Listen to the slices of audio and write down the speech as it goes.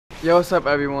Yo, what's up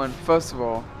everyone? First of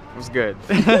all, it was good.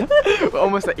 We're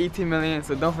almost at 18 million,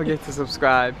 so don't forget to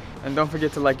subscribe and don't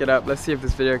forget to like it up. Let's see if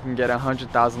this video can get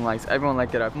 100,000 likes. Everyone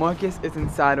like it up. Marcus is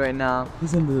inside right now.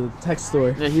 He's in the tech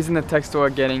store. Yeah, he's in the tech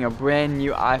store getting a brand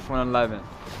new iPhone 11.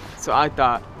 So I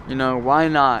thought, you know, why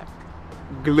not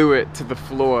glue it to the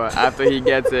floor after he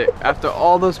gets it? After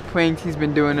all those pranks he's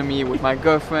been doing to me with my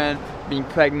girlfriend, being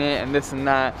pregnant and this and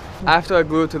that. After I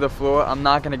glue it to the floor, I'm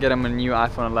not gonna get him a new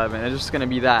iPhone 11. It's just gonna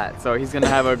be that. So he's gonna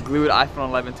have a glued iPhone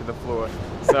 11 to the floor.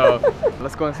 So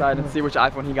let's go inside and see which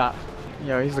iPhone he got.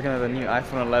 Yo, he's looking at the new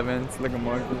iPhone 11s. Look at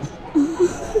Marcus. You're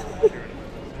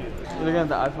looking at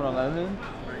the iPhone 11?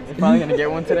 You're finally gonna get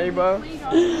one today, bro?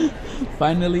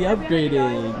 Finally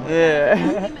upgrading.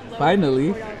 Yeah. Finally.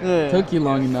 Yeah. Took you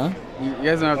long enough. You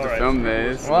guys don't have to film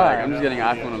this. Why? Like, I'm just getting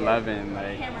iPhone 11.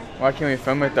 Like, why can't we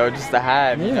film it though? Just to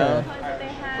have, you know?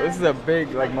 This is a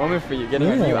big moment for you, getting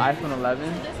a new iPhone 11.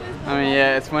 I mean,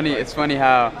 yeah, it's funny. It's funny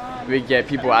how we get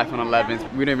people iPhone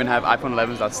 11s. We don't even have iPhone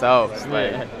 11s ourselves.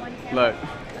 Like, look.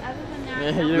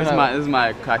 This is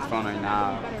my cracked phone right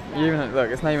now. Look,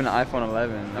 it's not even an iPhone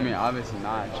 11. I mean, obviously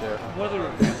not. Sure.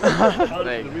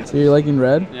 Like, So you're liking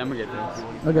red? yeah, I'm gonna get this.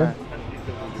 Okay.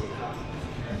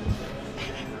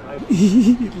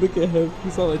 Look at him.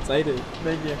 He's all excited.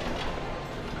 Thank you.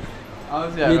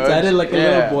 You excited like a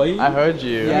little boy? I heard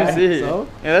you. Yeah, Let me see. so?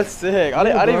 Yeah, that's sick. I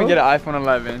didn't even get an iPhone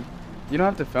 11. You don't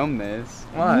have to film this.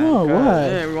 Why? No, why?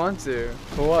 Yeah, we want to.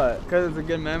 For what? Because it's a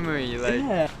good memory. Like.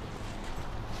 Yeah.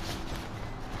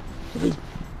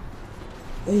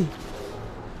 Hey.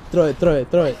 Throw it.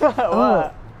 What?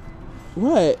 Oh.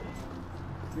 What?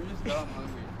 Can we just go? I'm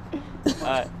hungry.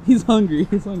 Alright. He's hungry.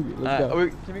 Let's go.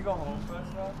 Can we go home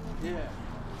first, though? Yeah.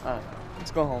 Alright.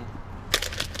 Let's go home.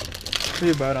 Put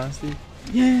your boat on, Steve.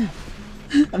 Yeah.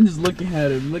 I'm just looking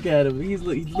at him. Look at him. He's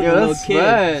looking like a little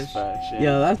kid. Fresh,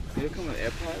 Yeah, that's. Did it come with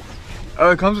AirPods? Oh,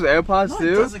 it comes with AirPods No,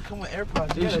 too? it doesn't come with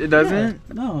AirPods. It doesn't?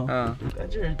 Yeah. No. Oh.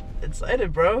 God, you're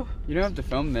excited, bro. You don't have to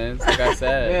film this, like I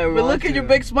said. Yeah, but look at your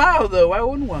big smile, though. Why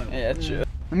wouldn't one? Yeah, that's true.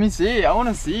 Let me see. I want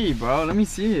to see, bro. Let me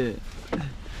see it.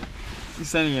 You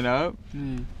setting it up?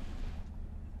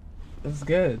 That's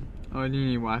good. Oh, do you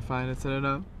need Wi-Fi to set it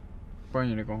up?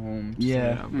 Probably need to go home. To Yeah.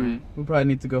 set it up, right? We'll probably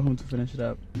need to go home to finish it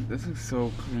up. This looks so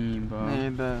clean, bro. Yeah,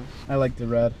 it does. I like the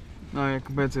red. Oh, yeah,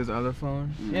 compared to his other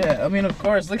phone? Yeah, I mean, of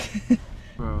course. Look.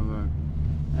 Bro, look.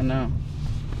 I know.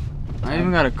 I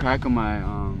even got a crack on my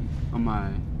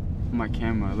my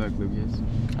camera. Look, Lucas.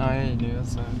 Oh, yeah, you do.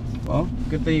 That's Well,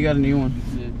 good thing you got a new one.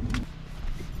 Yeah.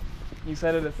 You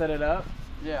excited to set it up?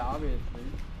 Yeah, obviously.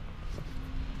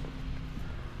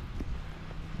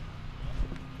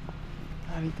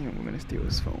 How do you think we're gonna steal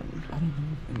his phone? I don't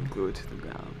know. And glue it to the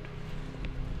ground.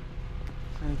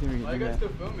 How do you think we can Why do you guys that?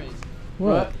 still filming?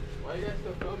 What? Why you guys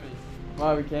still filming?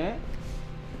 Why we can't?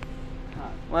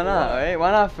 Why not, right?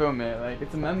 Why not film it? Like,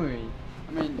 it's a memory.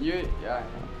 I mean, yeah.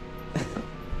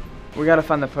 We gotta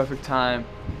find the perfect time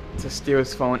to steal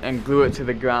his phone and glue it to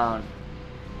the ground.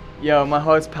 Yo, my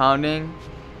heart's pounding.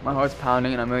 My heart's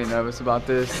pounding and I'm really nervous about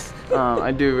this.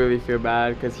 I do really feel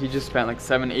bad because he just spent like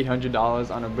 $700-800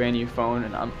 on a brand new phone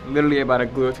and I'm literally about to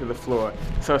glue it to the floor.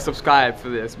 So subscribe for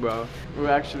this, bro.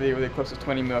 We're actually really close to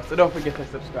 20 mil, so don't forget to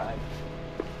subscribe.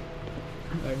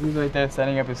 He's right there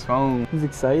setting up his phone. He's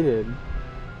excited.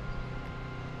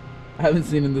 I haven't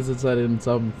seen him this excited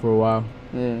himself for a while.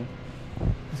 Yeah.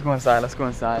 Let's go inside. Let's go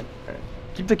inside.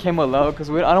 Keep the camera low, cause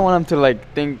I don't want him to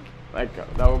like think like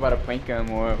that we're about to prank him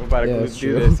or we're about to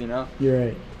do this. You know. You're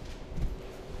right.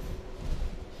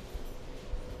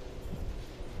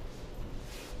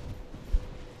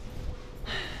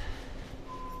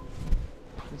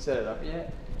 You set it up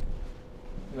yet?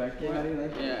 You like it? How do you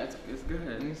like it? Yeah, it's good.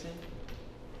 Let me see.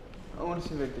 I want to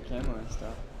see like the camera and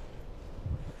stuff.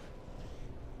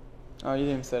 Oh, you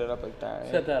didn't set it up like that,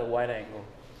 right? Set that wide angle.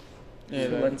 Yeah,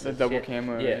 the the lenses, double yeah.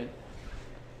 camera, Yeah. right?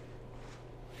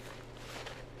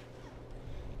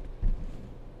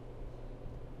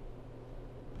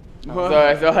 What?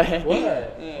 Sorry. What?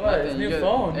 Yeah, What? It's nothing, new you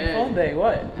phone. good. New phone day.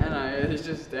 What? I know, he's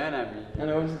just staring at me. I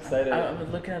know, I'm just excited. I was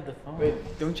looking at the phone.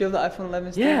 Wait, don't you have the iPhone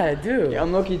 11 still? Yeah, I do. Yeah,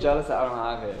 I'm low-key jealous that I don't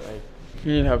have it. Like,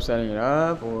 you need help setting it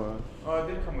up, or? Oh, it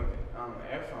did come with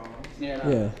earphones. Yeah.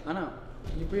 No. Yeah. I know.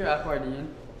 Can you put your Apple ID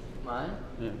in? Mine?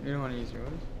 Yeah. You don't want to use yours?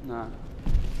 Nah.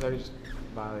 So I could just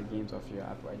buy the games off your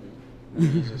Apple ID.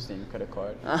 And use your same credit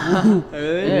card.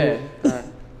 Really? Yeah.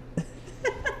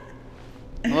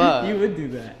 What? You would do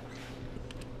that.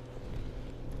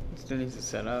 Still needs to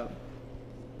set up.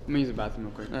 I'm gonna use the bathroom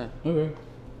real quick. Yeah. Okay.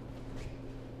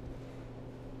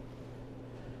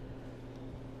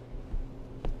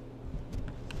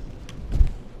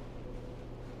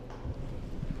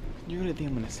 You really think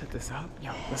I'm gonna set this up?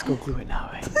 Yo, let's go glue it now,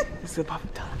 right? This is the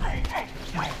perfect time. Hey,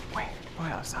 wait. We're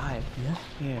outside. Yeah?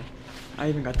 Yeah. I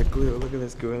even got the glue. Look at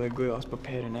this Gorilla Glue. I was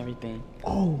prepared and everything.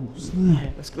 Oh, snap.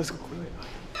 Yeah, let's go glue it.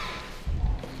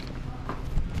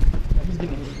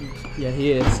 Yeah,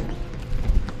 he is.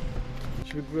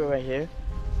 Should we glue it right here?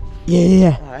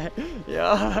 Yeah. Alright.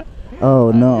 Yeah. Oh,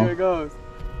 Alright, no. here it goes.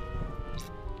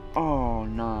 Oh,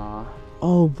 nah.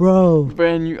 Oh, bro.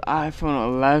 Brand new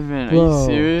iPhone 11. Are Bro. you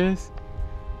serious?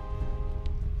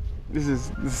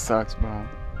 This sucks, bro.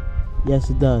 Yes,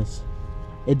 it does.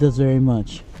 It does very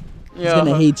much. He's Yo,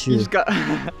 gonna hate you. He's got.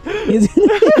 He's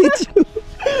gonna hate you.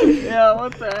 Yeah,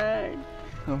 what the heck?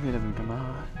 Hopefully it doesn't come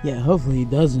out. Yeah, hopefully he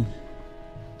doesn't.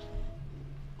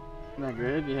 Not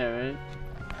good? Yeah, right?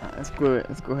 Let's glue it.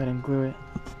 Let's go ahead and glue it.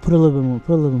 Put a little bit more.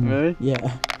 Put a little bit more. Really?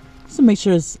 Yeah. Just to make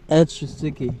sure it's extra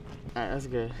sticky. Alright, that's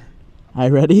good.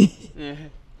 Alright, ready? Yeah.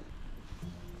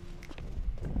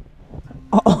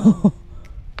 Oh.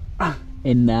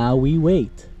 And now we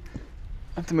wait.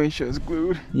 I have to make sure it's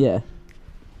glued. Yeah.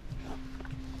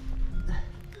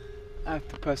 I have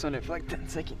to press on it for like 10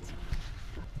 seconds.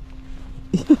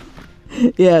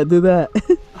 Yeah, do that.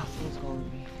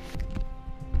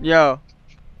 Yo,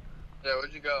 Yeah,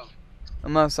 where'd you go?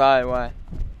 I'm outside. Why?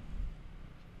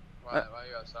 Why are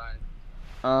you outside?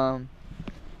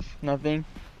 Nothing.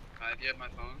 Do you have my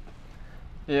phone?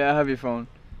 Yeah, I have your phone.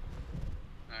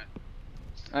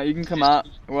 Alright. You can come out.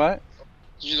 What?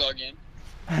 Can you log in?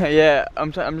 Yeah,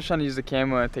 I'm just trying to use the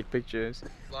camera and take pictures.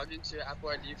 Log into your Apple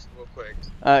ID real quick.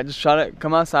 Just try to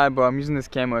come outside, bro. I'm using this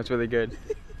camera. It's really good.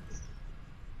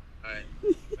 Alright.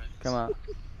 Come out.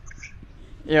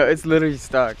 Yo, it's literally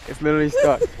stuck. It's literally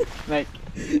stuck. Like,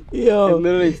 Yo. it's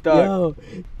literally stuck. Yo.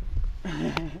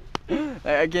 Like,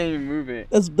 I can't even move it.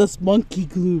 That's monkey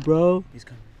glue, bro. He's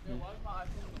coming.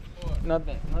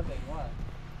 Nothing. Why?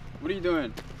 What are you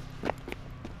doing?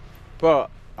 Bro,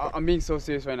 I'm being so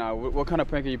serious right now. What kind of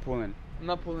prank are you pulling? I'm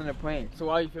not pulling a prank. So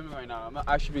why are you filming right now? I'm not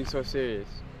actually being so serious.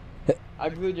 I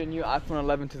glued your new iPhone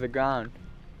 11 to the ground.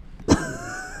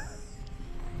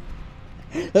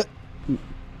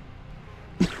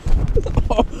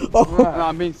 No,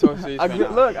 I'm being so serious right now.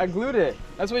 Look, I glued it.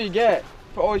 That's what you get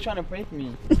for always trying to prank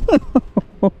me.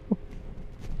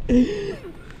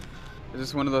 Is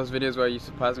this one of those videos where you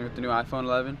surprise me with the new iPhone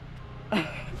 11? I'm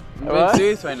being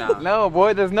serious right now. No,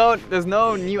 boy, there's no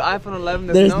new iPhone 11.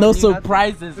 There's no new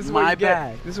surprises. This is My what you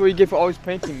bad. get. This is what you get for always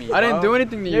pranking me. I didn't do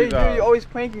anything to you. Yeah, you always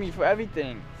prank me for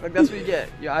everything. Like that's what you get.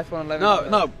 Your iPhone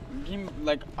 11. No. Give me,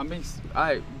 like I'm being.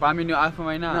 Alright, buy me a new iPhone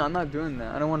right now. No, I'm not doing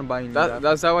that. I don't want to buy you a new iPhone.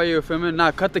 That's that why you're filming?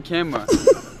 Nah, cut the camera.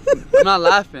 I'm not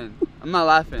laughing.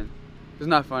 It's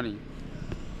not funny.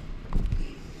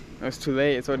 It's too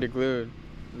late. It's already glued.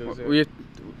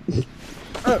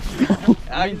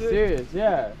 I'm serious.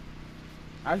 Yeah.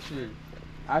 Actually.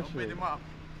 Beat him up.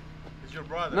 It's your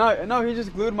brother. No, he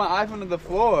just glued my iPhone to the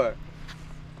floor.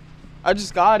 I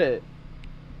just got it.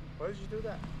 Why did you do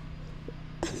that?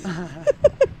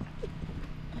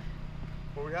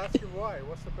 Well, we asked you why.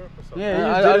 What's the purpose of it?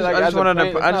 Yeah, I just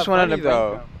wanted to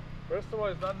though. First of all,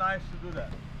 it's not nice to do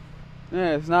that.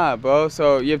 Yeah, it's not, bro.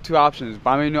 So you have two options: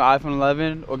 buy me a new iPhone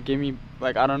 11, or give me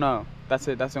like I don't know. That's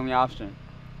it. That's the only option.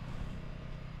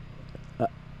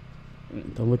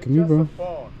 Don't look at me, bro. Just a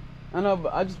phone. I know,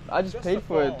 but I just Just paid a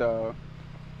for it phone. though.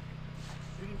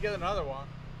 You can get another one,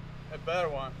 a better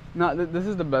one. No, this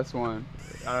is the best one.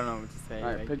 I don't know what to say.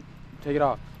 All right, like, take it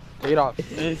off. Take it off.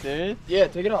 Are you serious? Yeah,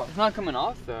 take it off. It's not coming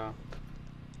off though.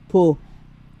 Pull.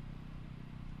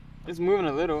 It's moving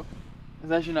a little.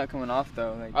 It's actually not coming off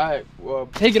though. Like, all right, well,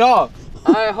 take it off.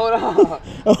 All right, hold on.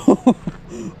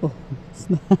 Oh,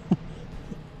 snap.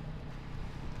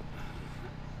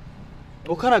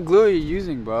 What kind of glue are you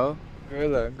using, bro?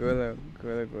 Gorilla glue.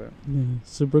 Yeah,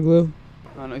 super glue.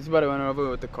 I don't know. He's about to run over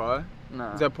with the car.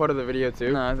 Nah. Is that part of the video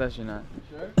too? No, it's actually not.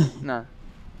 Sure? Nah,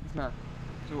 it's not.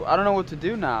 So I don't know what to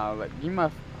do now. Like, give me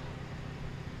my.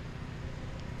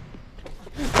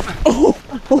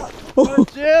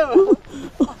 Chill.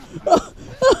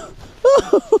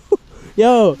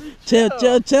 Yo, chill.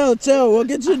 We'll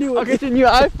get you a new. I'll get you a new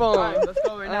iPhone. Right, let's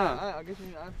go right now. I'll get you a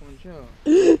new iPhone. Chill.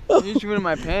 You ruining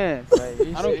my pants. Like,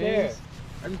 I don't care.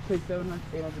 I just paid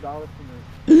 $800 for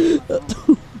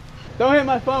it. Don't hit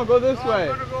my phone. Go this way.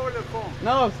 I'm gonna go with the phone.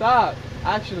 No, stop.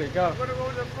 Actually, go. I'm gonna go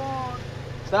with the phone.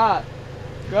 Stop.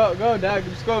 Go, Dad.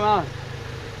 Just go on.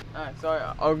 Alright, sorry.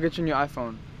 I'll get you a new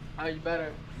iPhone. Alright, you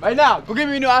better. Right now. Go get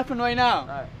me a new iPhone right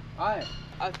now. Alright.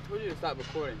 I told you to stop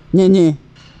recording. Yeah.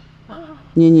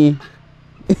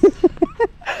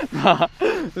 Nah,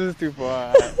 this is too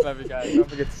far. Alright, love you guys. Don't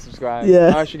forget to subscribe.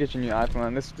 Yeah. I should get your new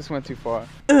iPhone. This went too far.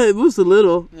 It moves a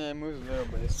little. Yeah, it moves a little,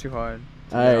 but it's too hard.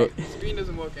 Alright. The screen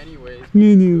doesn't work anyways.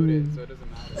 No, no. Included, so it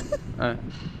doesn't matter. Alright,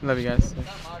 love you guys.